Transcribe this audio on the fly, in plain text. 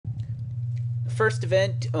first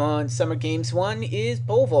event on Summer Games 1 is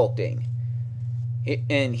pole vaulting.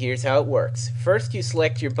 And here's how it works. First, you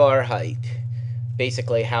select your bar height.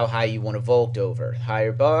 Basically, how high you want to vault over.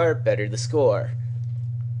 Higher bar, better the score.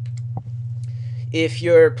 If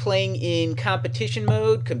you're playing in competition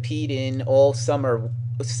mode, compete in all some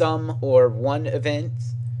or one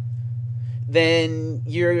events, then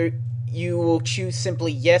you will choose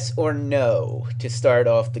simply yes or no to start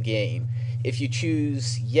off the game. If you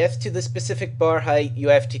choose yes to the specific bar height, you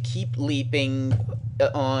have to keep leaping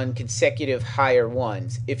on consecutive higher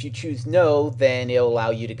ones. If you choose no, then it'll allow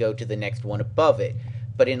you to go to the next one above it.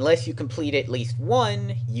 But unless you complete at least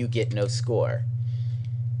one, you get no score.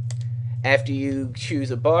 After you choose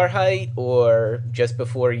a bar height, or just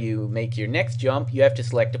before you make your next jump, you have to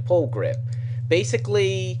select a pole grip.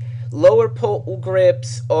 Basically, lower pole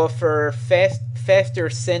grips offer faster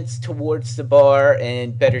sense towards the bar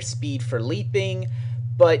and better speed for leaping,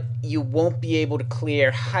 but you won't be able to clear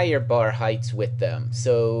higher bar heights with them,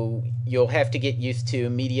 so you'll have to get used to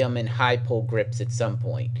medium and high pole grips at some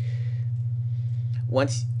point.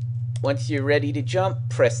 Once you're ready to jump,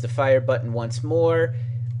 press the fire button once more,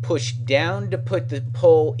 push down to put the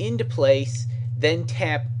pole into place, then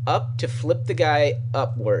tap up to flip the guy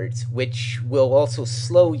upwards, which will also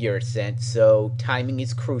slow your ascent, so timing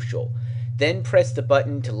is crucial. Then press the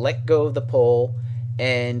button to let go of the pole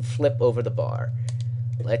and flip over the bar.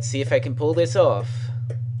 Let's see if I can pull this off.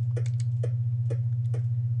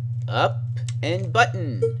 Up and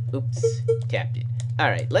button. Oops, tapped it.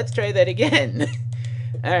 Alright, let's try that again.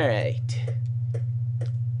 Alright.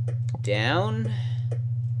 Down.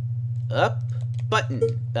 Up. Button.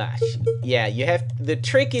 Yeah, the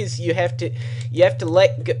trick is you have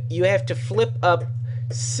to flip up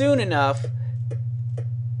soon enough.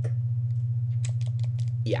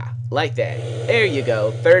 Yeah, like that. There you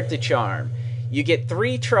go. Third the charm. You get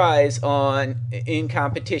 3 tries in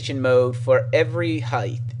competition mode for every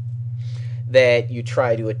height that you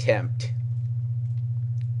try to attempt.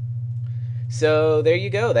 So there you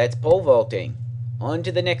go. That's pole vaulting. On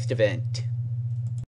to the next event.